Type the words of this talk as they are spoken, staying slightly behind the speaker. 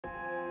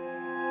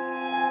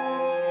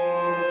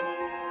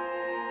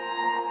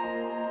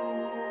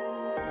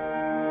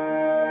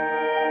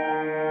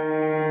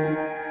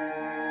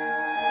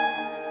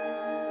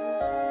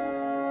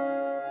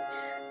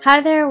Hi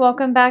there,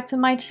 welcome back to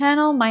my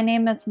channel. My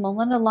name is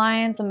Melinda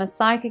Lyons. I'm a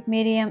psychic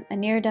medium, a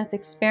near-death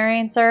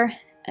experiencer,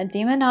 a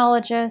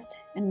demonologist,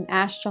 and an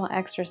astral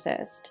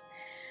exorcist.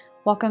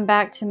 Welcome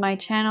back to my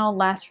channel,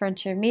 Last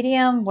Frontier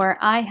Medium, where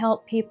I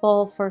help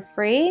people for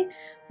free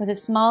with a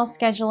small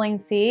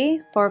scheduling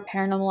fee for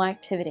paranormal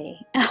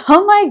activity.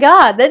 Oh my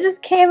god, that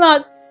just came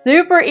out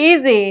super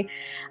easy.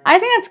 I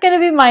think that's going to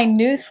be my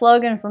new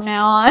slogan from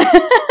now on.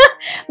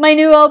 My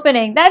new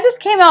opening. That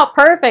just came out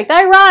perfect.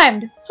 I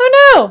rhymed. Who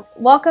knew?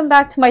 Welcome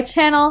back to my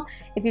channel.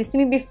 If you've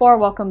seen me before,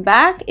 welcome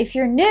back. If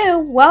you're new,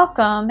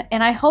 welcome.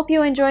 And I hope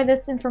you enjoy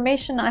this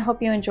information. I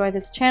hope you enjoy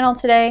this channel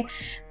today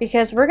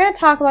because we're going to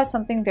talk about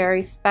something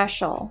very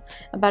special.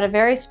 About a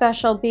very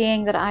special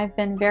being that I've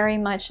been very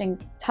much in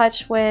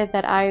touch with,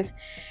 that I've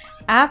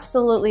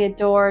absolutely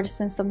adored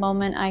since the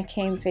moment I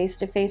came face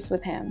to face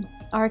with him.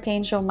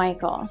 Archangel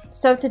Michael.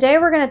 So today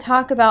we're going to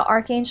talk about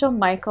Archangel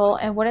Michael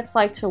and what it's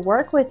like to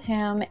work with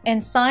him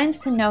and signs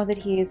to know that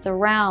he is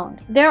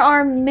around. There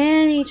are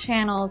many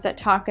channels that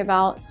talk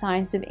about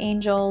signs of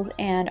angels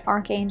and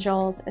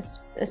archangels,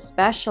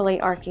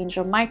 especially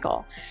Archangel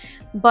Michael.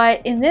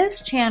 But in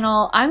this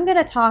channel, I'm going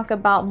to talk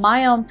about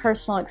my own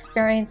personal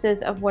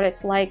experiences of what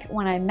it's like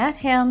when I met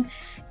him,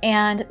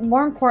 and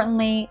more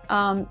importantly,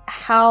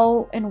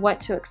 how and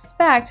what to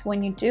expect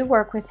when you do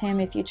work with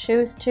him if you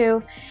choose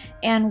to,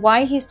 and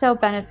why he's so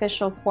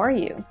beneficial for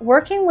you.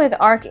 Working with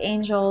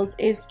archangels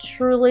is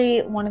truly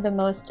one of the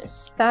most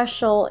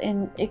special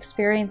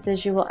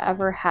experiences you will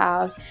ever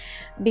have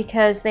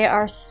because they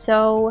are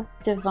so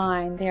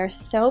divine. They are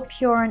so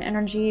pure in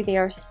energy. They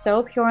are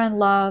so pure in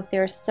love. They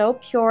are so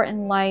pure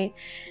in light.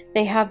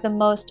 They have the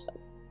most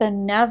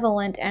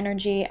benevolent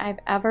energy I've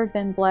ever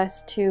been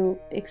blessed to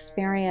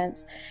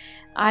experience.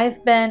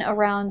 I've been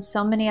around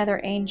so many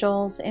other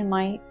angels in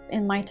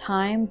my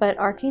time, but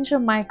Archangel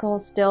Michael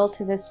still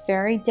to this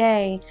very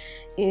day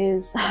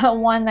is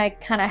one that I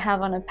kind of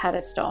have on a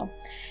pedestal.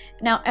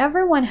 Now,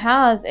 everyone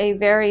has a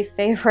very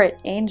favorite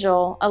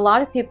angel. A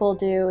lot of people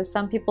do.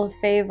 Some people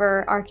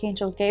favor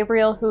Archangel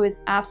Gabriel, who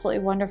is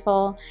absolutely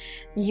wonderful,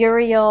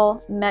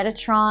 Uriel,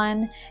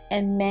 Metatron,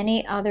 and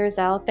many others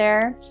out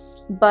there.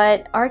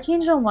 But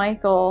Archangel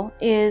Michael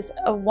is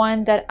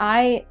one that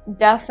I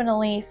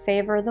definitely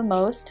favor the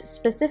most,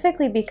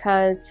 specifically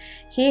because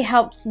he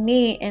helps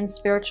me in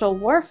spiritual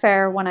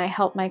warfare when I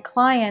help my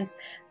clients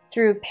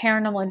through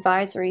paranormal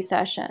advisory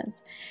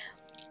sessions.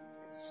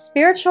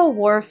 Spiritual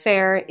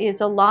warfare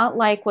is a lot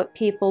like what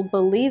people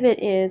believe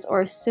it is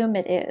or assume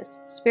it is.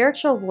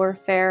 Spiritual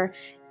warfare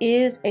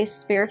is a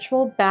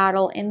spiritual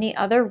battle in the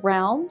other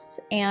realms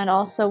and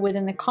also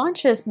within the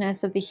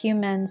consciousness of the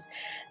humans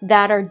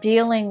that are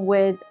dealing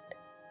with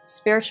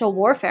spiritual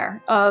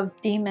warfare of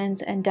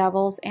demons and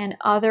devils and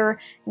other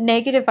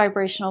negative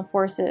vibrational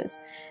forces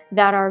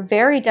that are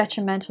very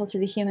detrimental to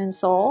the human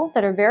soul,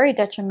 that are very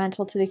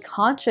detrimental to the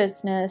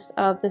consciousness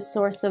of the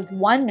source of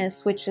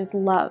oneness, which is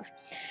love.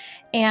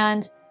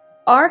 And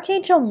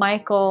Archangel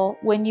Michael,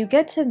 when you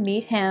get to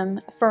meet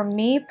him, for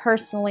me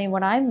personally,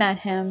 when I met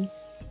him,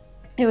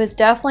 it was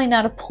definitely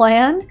not a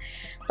plan,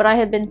 but I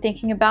had been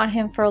thinking about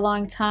him for a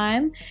long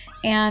time.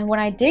 And when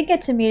I did get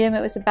to meet him,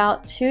 it was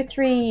about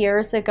 2-3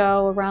 years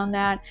ago, around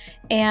that.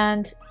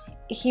 And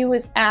he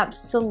was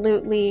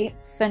absolutely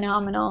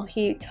phenomenal.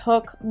 He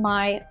took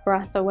my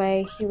breath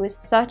away. He was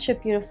such a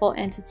beautiful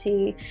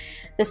entity.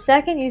 The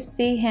second you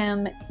see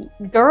him,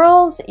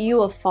 girls, you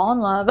will fall in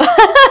love.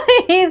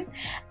 He's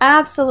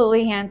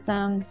absolutely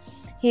handsome.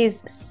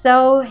 He's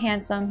so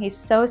handsome. He's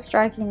so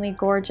strikingly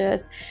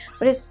gorgeous.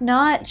 But it's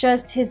not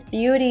just his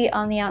beauty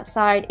on the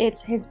outside,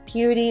 it's his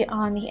beauty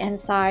on the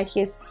inside.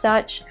 He is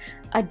such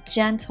a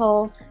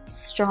gentle,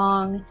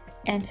 strong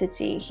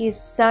entity. He's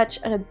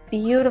such a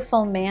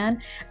beautiful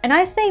man. And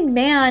I say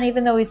man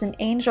even though he's an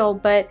angel,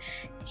 but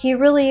he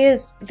really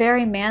is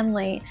very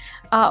manly.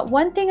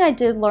 One thing I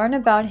did learn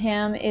about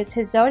him is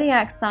his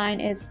zodiac sign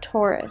is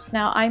Taurus.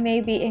 Now, I may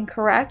be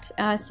incorrect.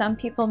 Some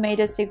people may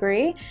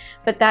disagree,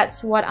 but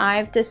that's what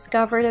I've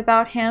discovered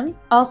about him.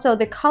 Also,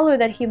 the color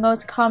that he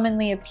most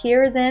commonly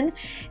appears in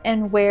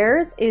and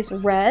wears is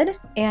red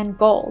and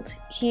gold.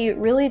 He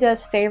really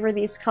does favor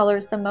these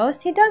colors the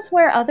most. He does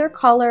wear other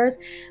colors,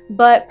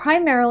 but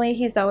primarily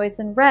he's always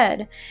in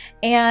red.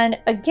 And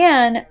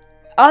again,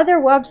 other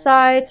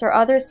websites or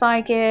other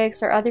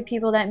psychics or other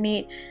people that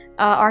meet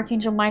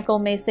Archangel Michael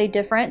may say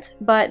different,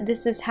 but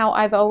this is how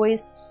I've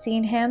always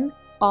seen him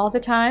all the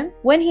time.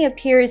 When he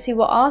appears, he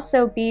will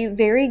also be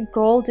very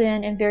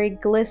golden and very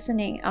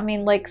glistening. I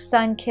mean, like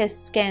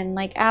sun-kissed skin,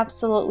 like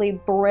absolutely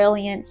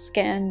brilliant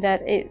skin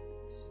that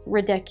it's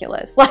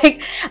ridiculous.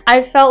 Like,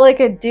 I felt like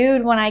a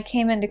dude when I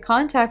came into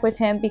contact with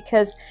him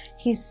because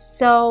he's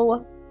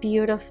so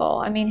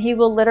beautiful. I mean, he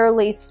will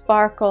literally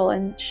sparkle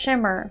and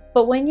shimmer.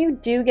 But when you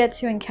do get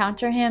to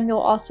encounter him, you'll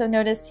also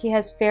notice he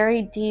has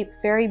very deep,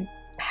 very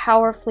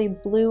powerfully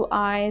blue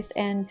eyes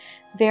and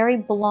very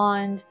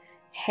blonde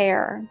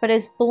hair. But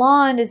his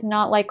blonde is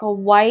not like a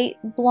white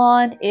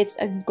blonde, it's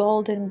a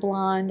golden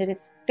blonde, and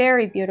it's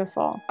very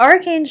beautiful.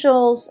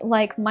 Archangels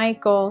like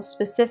Michael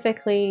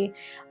specifically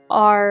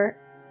are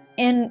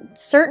in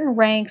certain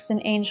ranks in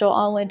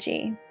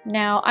angelology.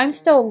 Now, I'm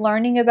still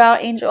learning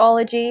about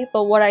angelology,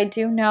 but what I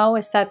do know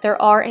is that there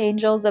are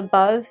angels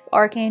above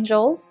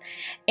archangels,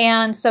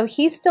 and so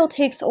he still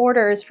takes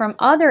orders from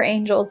other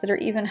angels that are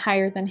even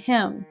higher than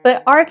him.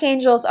 But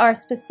archangels are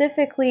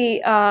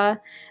specifically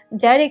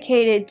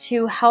dedicated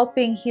to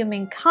helping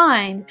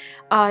humankind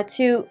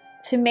to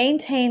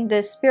maintain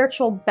the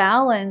spiritual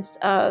balance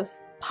of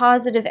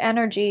positive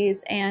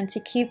energies and to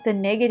keep the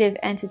negative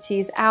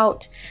entities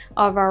out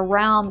of our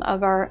realm,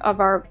 of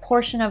our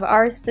portion of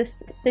our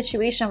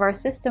situation, of our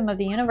system of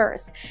the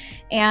universe.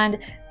 And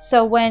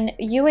so when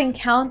you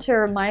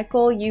encounter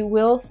Michael, you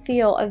will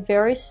feel a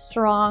very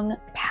strong,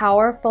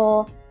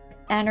 powerful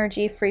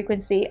energy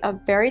frequency, a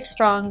very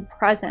strong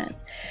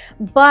presence.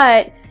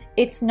 But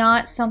it's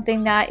not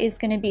something that is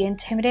going to be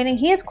intimidating.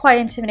 He is quite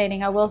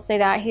intimidating, I will say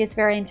that. He is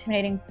very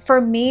intimidating.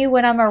 For me,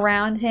 when I'm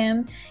around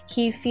him,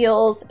 he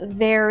feels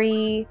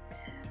very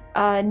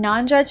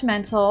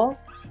non-judgmental,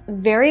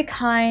 very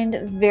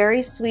kind,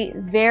 very sweet,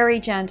 very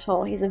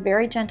gentle. He's a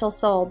very gentle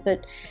soul,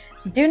 but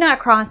do not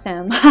cross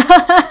him.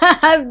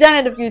 I've done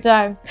it a few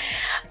times.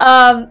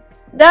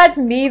 That's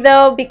me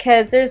though,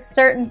 because there's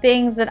certain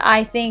things that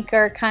I think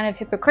are kind of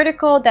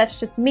hypocritical. That's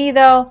just me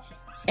though.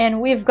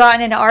 And we've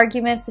gotten into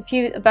arguments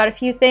about a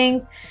few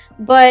things,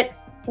 but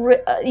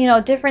you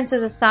know,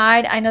 differences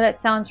aside, I know that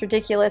sounds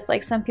ridiculous.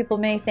 Like some people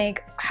may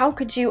think, how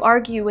could you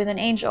argue with an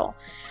angel?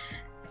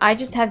 I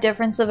just have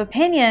difference of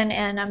opinion,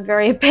 and I'm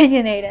very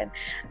opinionated.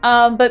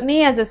 But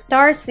me as a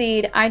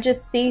starseed, I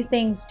just see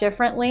things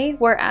differently,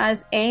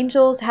 whereas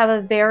angels have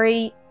a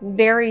very,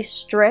 very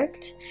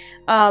strict,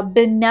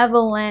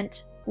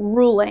 benevolent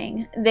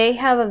ruling. They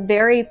have a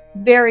very,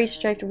 very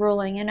strict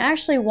ruling, and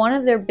actually one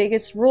of their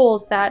biggest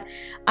rules that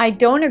I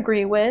don't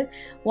agree with,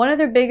 one of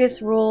their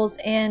biggest rules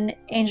in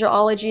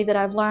angelology that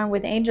I've learned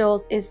with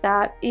angels is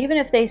that even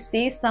if they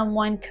see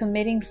someone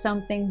committing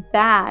something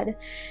bad,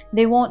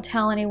 they won't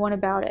tell anyone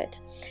about it.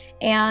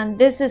 And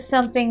this is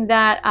something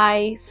that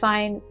I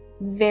find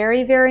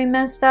very, very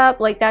messed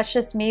up. Like, that's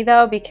just me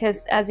though,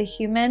 because as a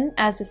human,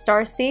 as a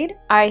starseed,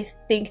 I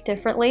think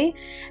differently.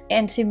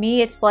 And to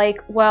me, it's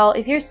like, well,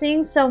 if you're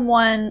seeing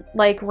someone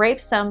like rape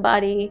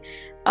somebody,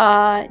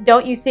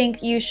 don't you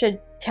think you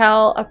should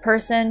tell a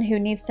person who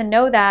needs to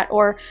know that?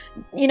 Or,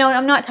 you know,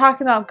 I'm not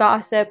talking about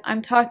gossip.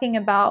 I'm talking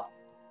about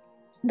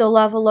the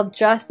level of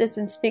justice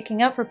and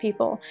speaking up for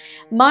people.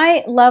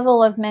 My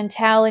level of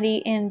mentality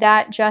in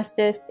that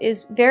justice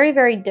is very,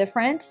 very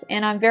different,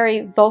 and I'm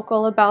very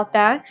vocal about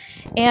that.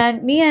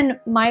 And me and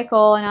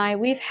Michael and I,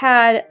 we've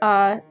had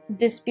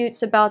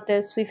disputes about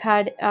this. We've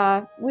had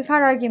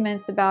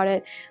arguments about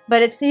it,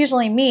 but it's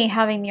usually me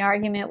having the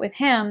argument with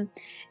him.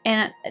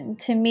 And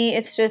to me,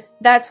 it's just,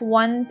 that's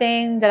one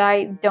thing that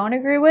I don't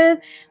agree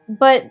with,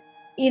 but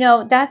you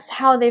know, that's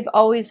how they've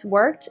always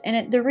worked.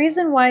 And the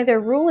reason why their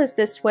rule is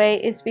this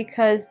way is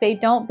because they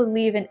don't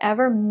believe in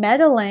ever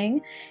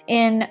meddling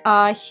in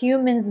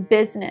humans'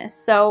 business.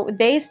 So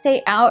they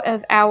stay out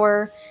of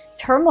our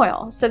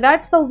turmoil. So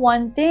that's the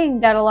one thing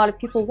that a lot of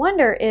people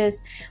wonder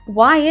is,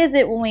 why is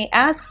it when we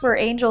ask for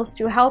angels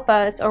to help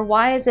us, or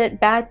why is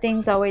it bad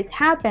things always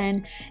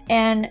happen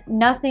and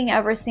nothing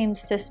ever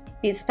seems to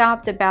be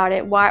stopped about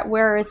it?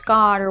 Where is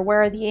God, or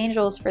where are the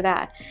angels for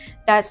that?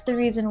 That's the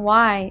reason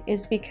why,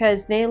 is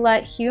because they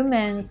let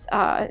humans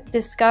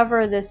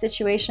discover the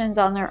situations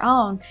on their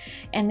own,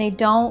 and they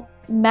don't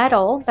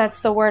meddle. That's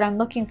the word I'm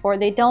looking for.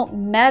 They don't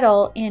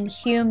meddle in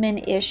human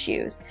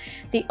issues.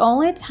 The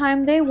only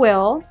time they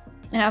will,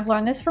 and I've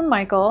learned this from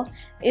Michael,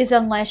 is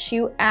unless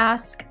you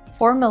ask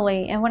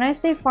formally. And when I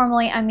say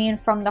formally, I mean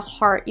from the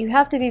heart. You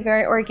have to be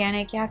very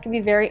organic. You have to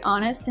be very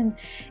honest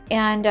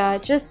and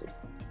just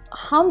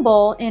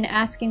humble in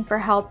asking for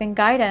help and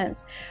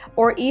guidance,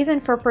 or even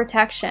for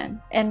protection.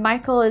 And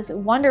Michael is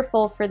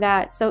wonderful for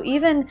that. So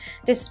even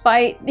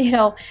despite, you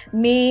know,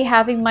 me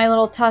having my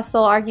little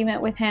tussle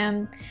argument with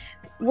him,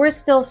 we're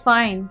still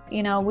fine.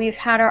 You know, we've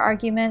had our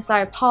arguments. I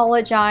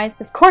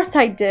apologized. Of course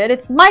I did.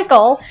 It's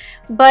Michael.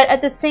 But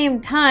at the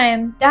same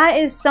time, that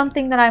is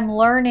something that I'm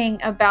learning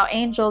about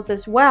angels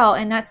as well.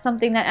 And that's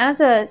something that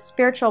as a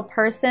spiritual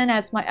person,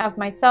 as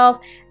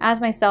myself,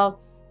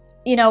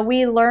 you know,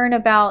 we learn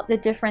about the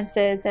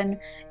differences, and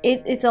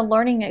it's a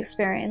learning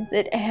experience.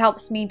 It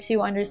helps me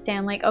to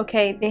understand, like,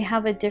 okay, they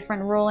have a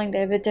different ruling, they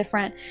have a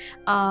different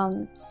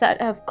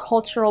set of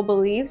cultural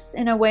beliefs,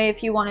 in a way,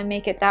 if you want to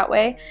make it that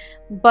way.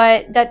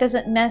 But that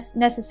doesn't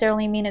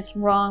necessarily mean it's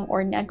wrong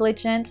or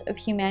negligent of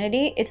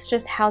humanity. It's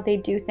just how they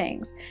do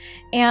things.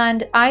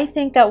 And I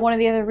think that one of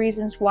the other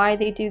reasons why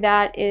they do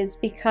that is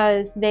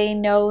because they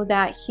know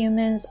that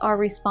humans are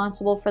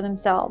responsible for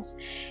themselves.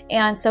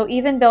 And so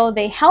even though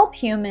they help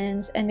humans,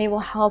 and they will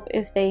help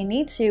if they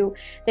need to,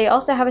 they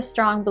also have a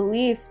strong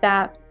belief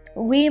that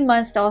we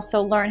must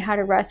also learn how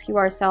to rescue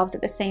ourselves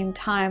at the same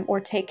time, or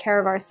take care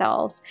of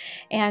ourselves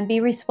and be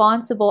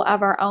responsible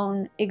of our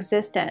own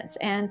existence.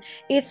 And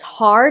it's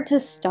hard to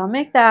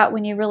stomach that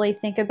when you really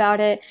think about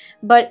it,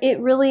 but it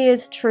really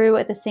is true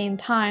at the same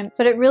time.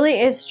 But it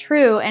really is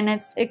true, and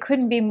it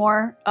couldn't be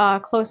more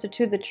closer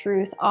to the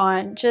truth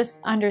on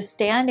just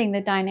understanding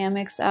the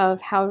dynamics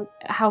of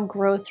how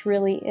growth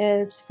really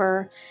is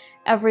for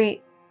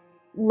every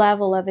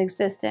level of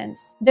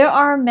existence. There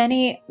are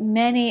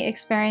many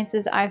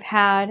experiences I've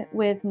had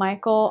with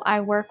Michael.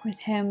 I work with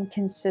him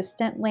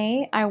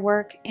consistently. I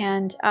work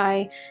and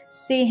I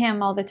see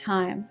him all the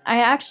time.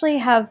 I actually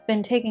have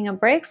been taking a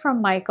break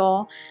from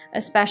Michael,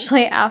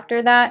 especially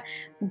after that,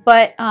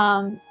 but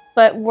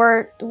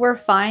we're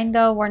fine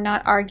though. We're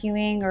not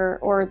arguing,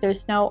 or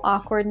there's no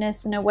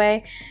awkwardness in a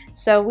way.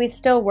 So we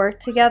still work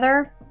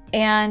together.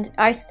 And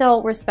I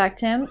still respect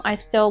him. I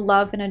still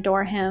love and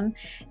adore him.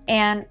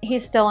 And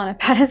he's still on a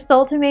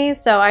pedestal to me,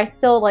 so I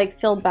still like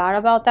feel bad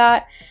about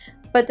that.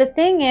 But the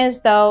thing is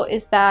though,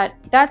 is that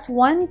that's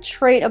one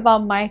trait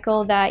about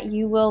Michael that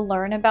you will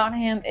learn about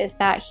him, is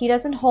that he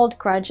doesn't hold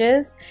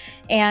grudges,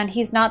 and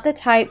he's not the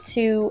type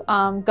to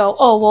go,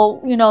 oh,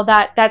 well, you know,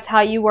 that's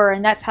how you were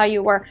and that's how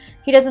you were.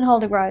 He doesn't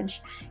hold a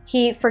grudge.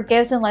 He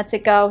forgives and lets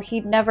it go. He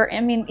never, I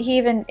mean, he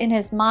even in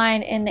his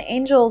mind, in the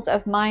angels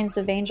of minds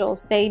of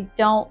angels, they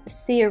don't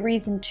see a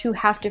reason to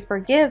have to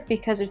forgive,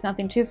 because there's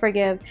nothing to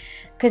forgive,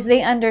 because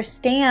they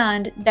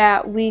understand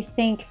that we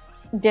think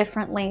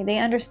differently. They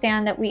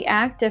understand that we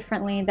act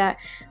differently, that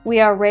we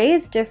are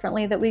raised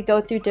differently, that we go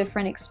through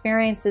different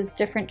experiences,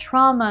 different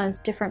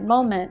traumas, different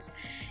moments.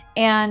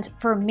 And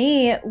for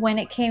me, when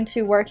it came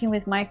to working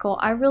with Michael,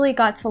 I really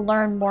got to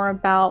learn more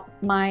about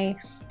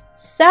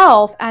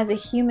myself as a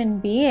human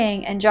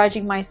being and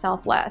judging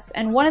myself less.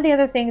 And one of the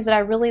other things that I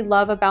really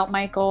love about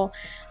Michael,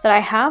 that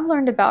I have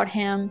learned about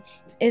him,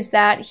 is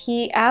that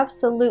he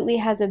absolutely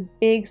has a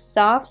big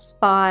soft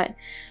spot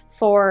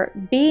for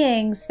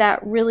beings that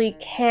really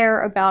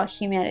care about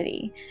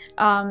humanity.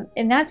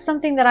 And that's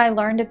something that I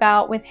learned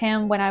about with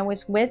him when I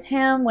was with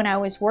him, when I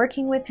was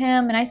working with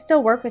him, and I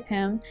still work with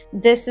him.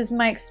 This is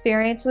my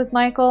experience with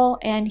Michael,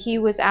 and he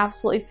was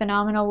absolutely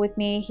phenomenal with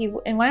me.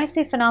 And when I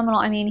say phenomenal,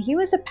 I mean he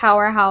was a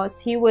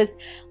powerhouse. He was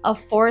a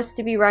force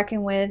to be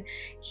reckoned with.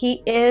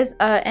 He is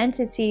an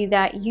entity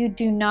that you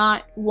do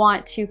not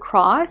want to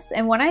cross.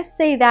 And when I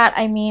say that,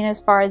 I mean as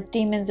far as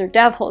demons or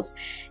devils.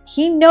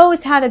 He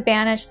knows how to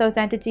banish those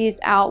entities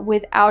out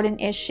without an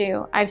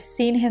issue. I've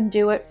seen him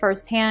do it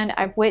firsthand.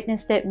 I've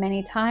witnessed it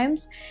many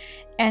times.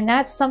 And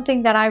that's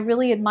something that I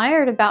really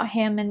admired about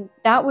him. And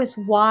that was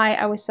why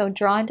I was so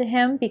drawn to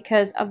him,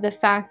 because of the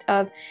fact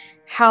of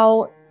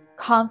how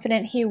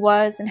confident he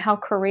was and how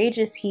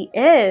courageous he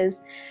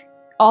is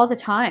all the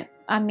time.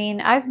 I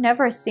mean, I've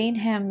never seen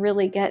him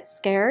really get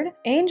scared.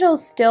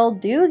 Angels still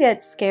do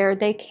get scared.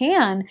 They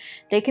can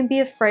be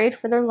afraid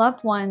for their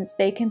loved ones.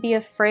 They can be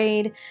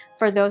afraid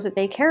for those that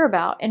they care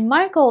about. And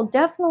Michael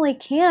definitely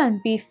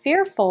can be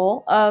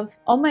fearful of,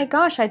 oh my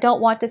gosh, I don't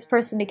want this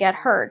person to get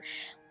hurt.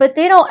 But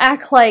they don't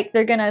act like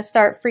they're gonna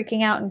start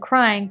freaking out and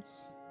crying.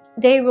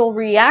 They will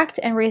react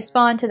and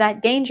respond to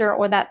that danger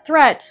or that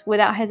threat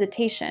without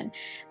hesitation.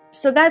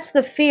 So that's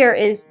the fear.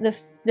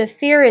 The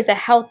fear is a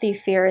healthy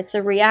fear. It's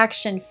a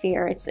reaction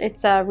fear.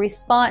 It's a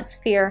response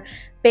fear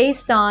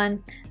based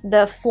on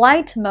the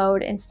flight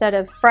mode instead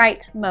of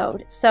fright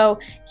mode. So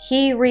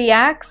he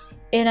reacts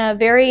in a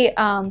very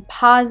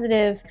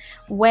positive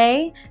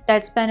way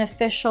that's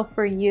beneficial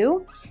for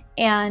you,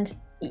 and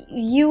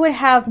you would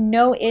have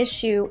no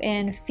issue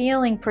in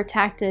feeling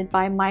protected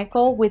by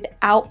Michael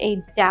without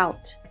a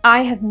doubt.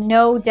 I have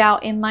no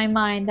doubt in my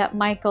mind that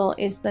Michael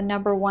is the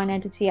 #1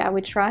 entity I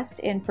would trust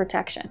in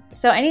protection.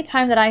 So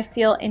anytime that I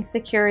feel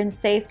insecure in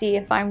safety,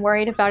 if I'm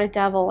worried about a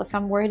devil, if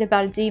I'm worried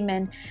about a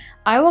demon,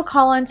 I will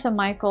call on to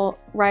Michael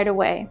right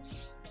away.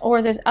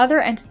 Or there's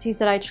other entities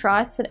that I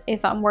trust.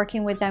 If I'm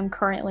working with them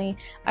currently,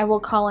 I will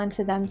call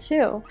into them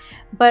too.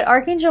 But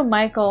Archangel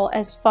Michael,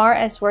 as far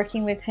as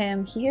working with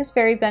him, he is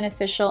very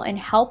beneficial in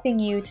helping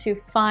you to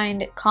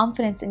find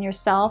confidence in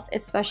yourself,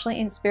 especially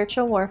in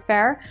spiritual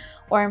warfare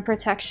or in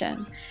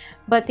protection.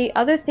 But the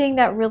other thing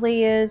that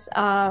really is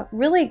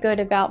really good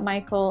about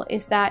Michael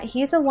is that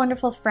he's a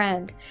wonderful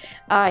friend.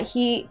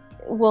 He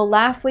will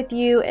laugh with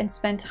you and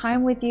spend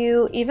time with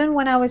you. Even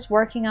when I was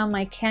working on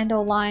my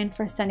candle line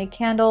for scented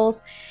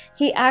candles,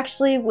 he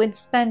actually would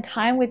spend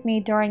time with me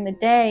during the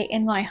day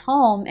in my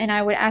home, and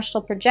I would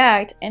astral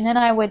project, and then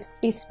I would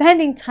be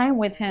spending time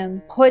with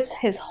him. Puts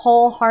his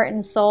whole heart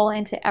and soul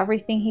into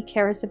everything he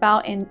cares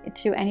about and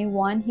to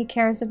anyone he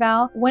cares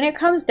about. When it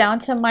comes down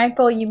to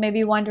Michael, you may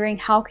be wondering,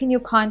 how can you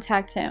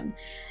contact him?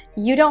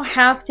 You don't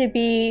have to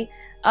be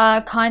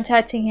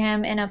contacting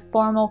him in a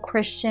formal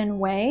Christian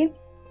way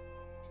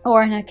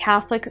or in a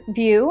Catholic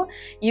view.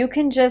 You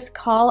can just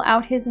call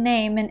out his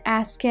name and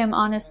ask him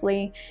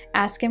honestly,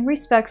 ask him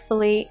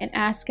respectfully, and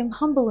ask him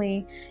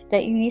humbly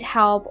that you need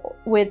help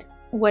with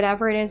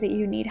whatever it is that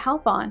you need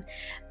help on.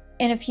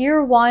 And if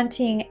you're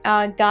wanting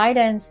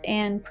guidance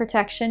and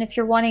protection, if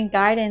you're wanting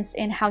guidance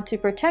in how to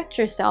protect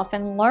yourself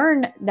and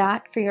learn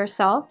that for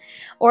yourself,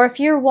 or if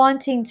you're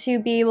wanting to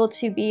be able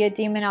to be a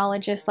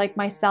demonologist like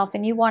myself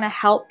and you want to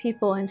help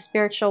people in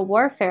spiritual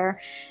warfare,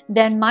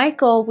 then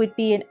Michael would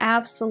be an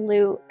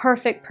absolute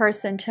perfect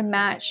person to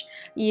match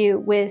you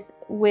with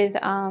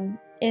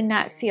in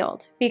that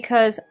field,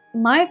 because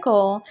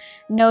Michael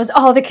knows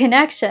all the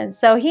connections.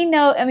 So he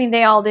knows, I mean,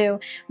 they all do,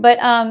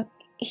 but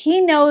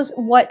he knows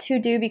what to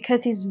do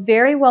because he's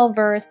very well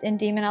versed in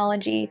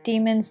demonology,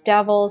 demons,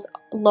 devils,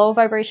 low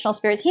vibrational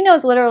spirits. He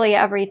knows literally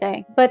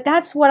everything. But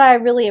that's what I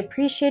really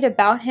appreciate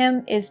about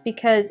him, is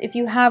because if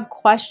you have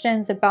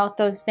questions about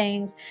those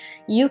things,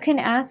 you can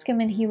ask him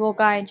and he will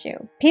guide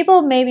you.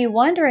 People may be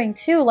wondering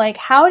too, like,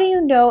 how do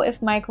you know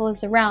if Michael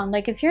is around?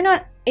 Like, if you're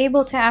not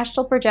able to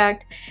astral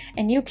project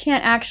and you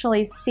can't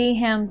actually see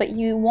him, but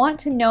you want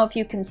to know if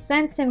you can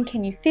sense him,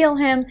 can you feel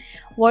him,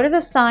 what are the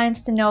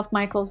signs to know if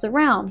Michael's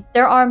around?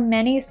 There are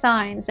many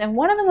signs, and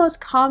one of the most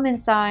common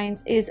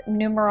signs is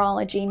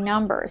numerology,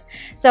 numbers.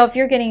 So if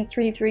you're getting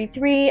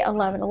 333,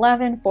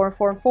 1111,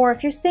 444,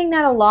 if you're seeing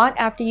that a lot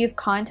after you've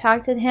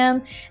contacted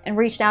him and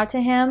reached out to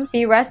him,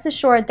 be rest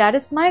assured that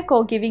is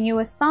Michael giving you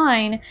a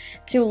sign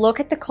to look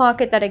at the clock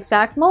at that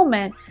exact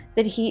moment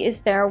that he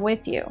is there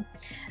with you.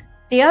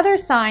 The other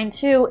sign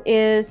too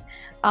is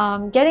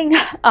getting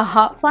a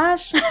hot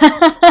flash,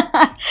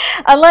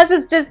 unless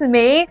it's just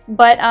me,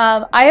 but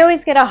I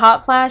always get a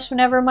hot flash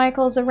whenever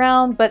Michael's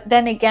around. But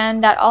then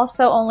again, that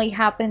also only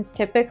happens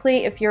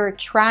typically if you're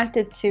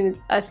attracted to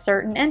a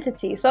certain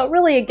entity. So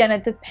really, again,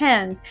 it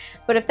depends.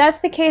 But if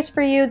that's the case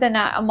for you, then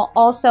that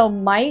also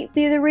might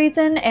be the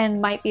reason and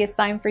might be a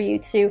sign for you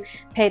to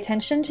pay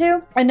attention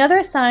to.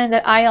 Another sign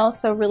that I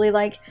also really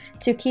like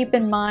to keep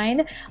in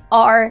mind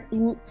are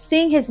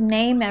seeing his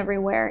name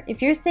everywhere.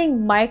 If you're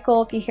seeing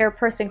Michael, if you hear a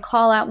person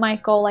call out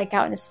Michael, like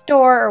out in a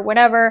store or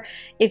whatever,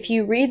 if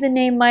you read the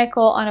name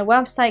Michael on a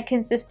website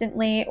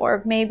consistently,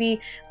 or maybe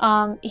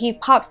he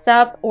pops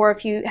up, or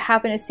if you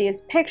happen to see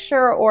his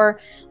picture or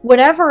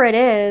whatever it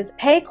is,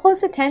 pay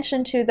close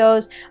attention to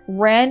those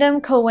random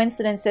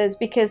coincidences,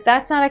 because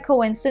that's not a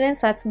coincidence,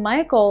 that's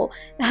Michael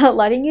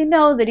letting you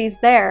know that he's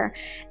there.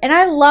 And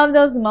I love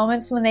those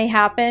moments when they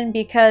happen,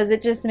 because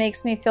it just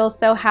makes me feel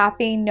so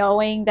happy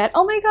knowing that,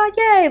 oh my god,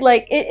 yay,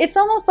 like it's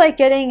almost like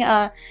getting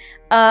a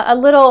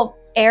little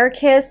air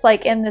kiss,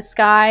 like in the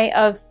sky,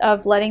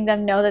 of letting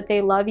them know that they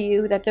love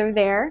you, that they're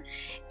there.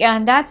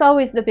 And that's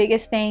always the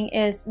biggest thing,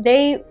 is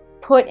they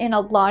put in a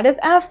lot of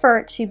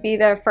effort to be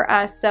there for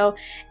us. So,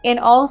 and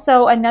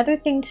also another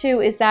thing too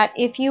is that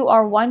if you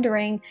are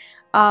wondering,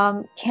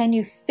 can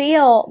you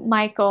feel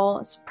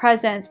Michael's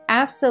presence?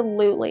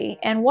 Absolutely.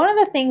 And one of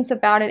the things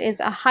about it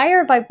is a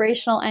higher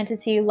vibrational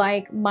entity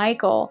like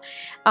Michael,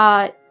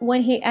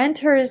 when he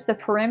enters the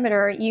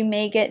perimeter, you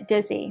may get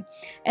dizzy.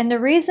 And the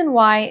reason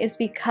why is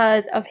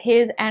because of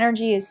his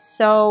energy is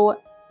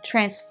so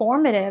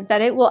transformative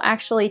that it will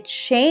actually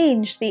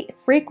change the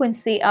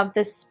frequency of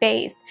the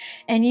space,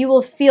 and you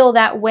will feel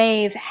that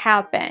wave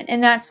happen,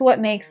 and that's what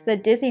makes the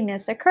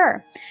dizziness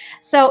occur.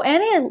 So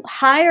any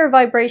higher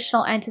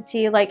vibrational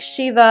entity like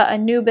Shiva,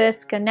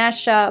 Anubis,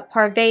 Ganesha,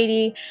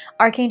 Parvati,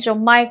 Archangel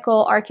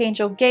Michael,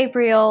 Archangel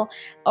Gabriel,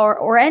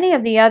 or any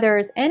of the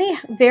others, any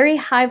very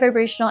high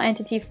vibrational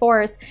entity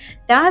force,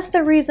 that's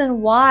the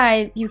reason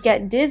why you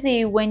get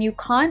dizzy when you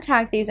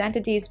contact these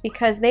entities,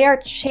 because they are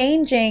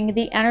changing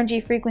the energy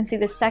frequency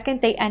the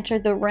second they enter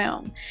the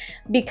room,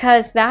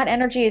 because that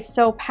energy is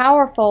so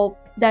powerful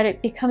that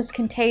it becomes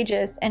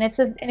contagious, and it's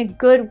in a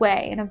good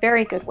way, in a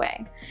very good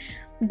way.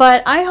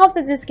 But I hope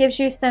that this gives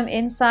you some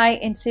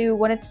insight into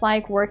what it's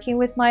like working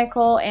with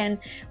Michael and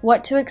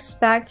what to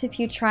expect if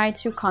you try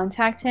to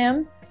contact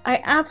him. I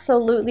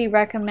absolutely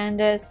recommend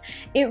this.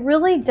 It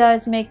really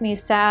does make me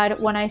sad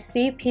when I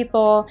see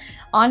people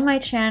on my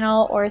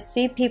channel or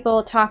see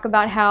people talk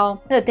about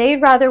how that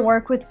they'd rather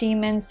work with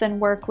demons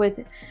than work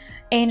with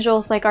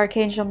angels like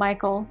Archangel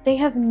Michael. They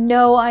have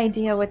no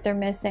idea what they're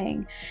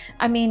missing.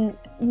 I mean,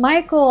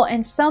 Michael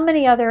and so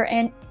many other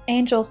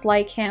angels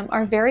like him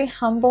are very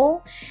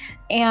humble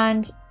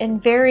and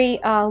very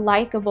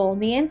likable.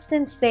 The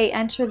instance they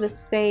enter the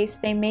space,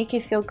 they make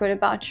you feel good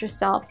about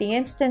yourself. The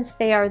instance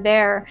they are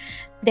there,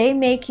 they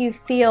make you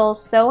feel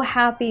so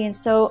happy and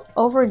so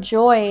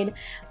overjoyed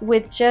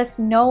with just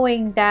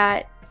knowing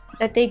that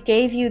they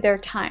gave you their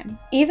time.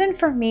 Even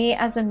for me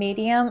as a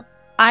medium,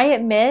 I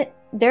admit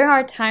there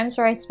are times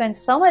where I spend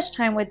so much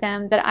time with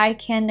them that I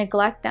can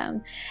neglect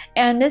them.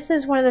 And this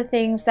is one of the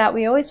things that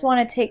we always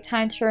want to take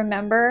time to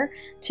remember,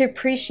 to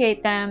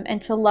appreciate them and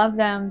to love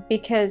them,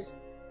 because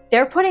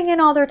they're putting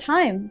in all their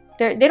time.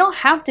 They don't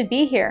have to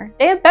be here.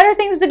 They have better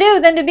things to do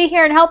than to be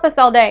here and help us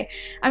all day.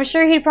 I'm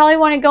sure he'd probably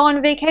want to go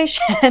on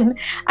vacation.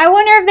 I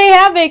wonder if they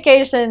have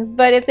vacations,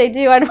 but if they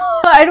do,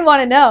 I'd want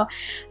to know.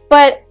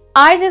 But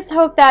I just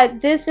hope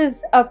that this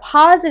is a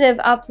positive,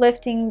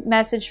 uplifting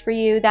message for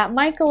you, that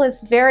Michael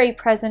is very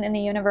present in the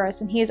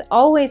universe and he is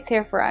always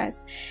here for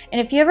us. And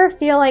if you ever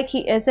feel like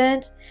he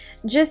isn't,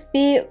 just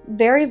be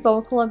very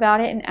vocal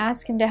about it and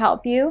ask him to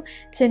help you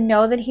to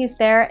know that he's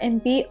there,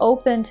 and be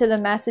open to the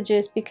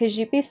messages, because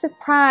you'd be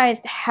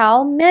surprised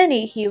how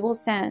many he will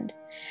send.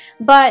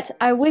 But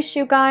I wish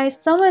you guys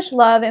so much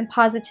love and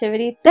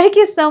positivity. Thank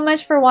you so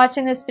much for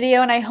watching this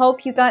video, and I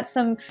hope you got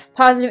some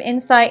positive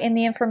insight in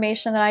the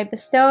information that I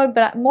bestowed.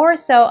 But more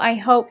so, I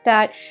hope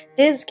that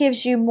this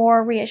gives you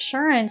more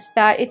reassurance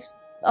that it's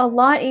a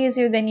lot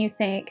easier than you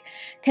think.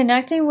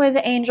 Connecting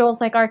with angels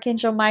like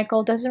Archangel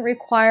Michael doesn't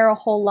require a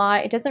whole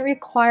lot. It doesn't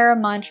require a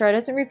mantra. It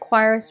doesn't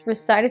require a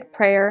recited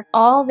prayer.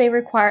 All they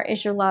require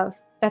is your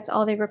love. That's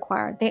all they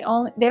require. They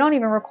don't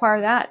even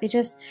require that.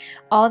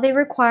 All they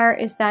require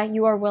is that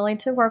you are willing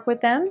to work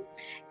with them,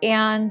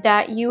 and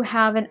that you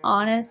have an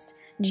honest,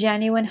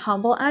 genuine,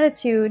 humble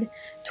attitude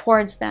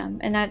towards them,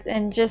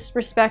 and just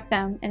respect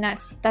them, and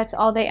that's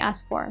all they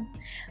ask for.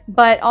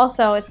 But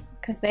also, it's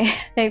because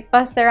they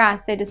bust their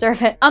ass, they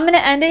deserve it. I'm gonna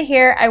end it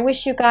here. I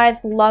wish you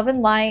guys love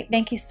and light.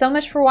 Thank you so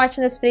much for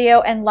watching this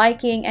video, and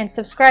liking and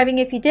subscribing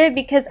if you did,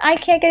 because I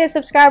can't get a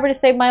subscriber to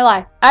save my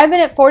life. I've been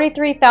at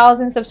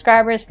 43,000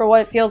 subscribers for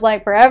what feels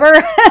like forever.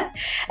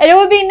 And it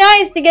would be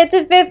nice to get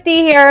to 50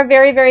 here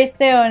very, very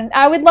soon.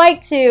 I would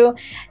like to.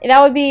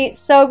 That would be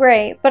so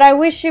great. But I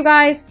wish you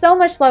guys so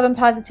much love and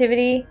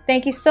positivity.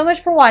 Thank you so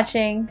much for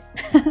watching.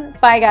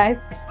 Bye, guys.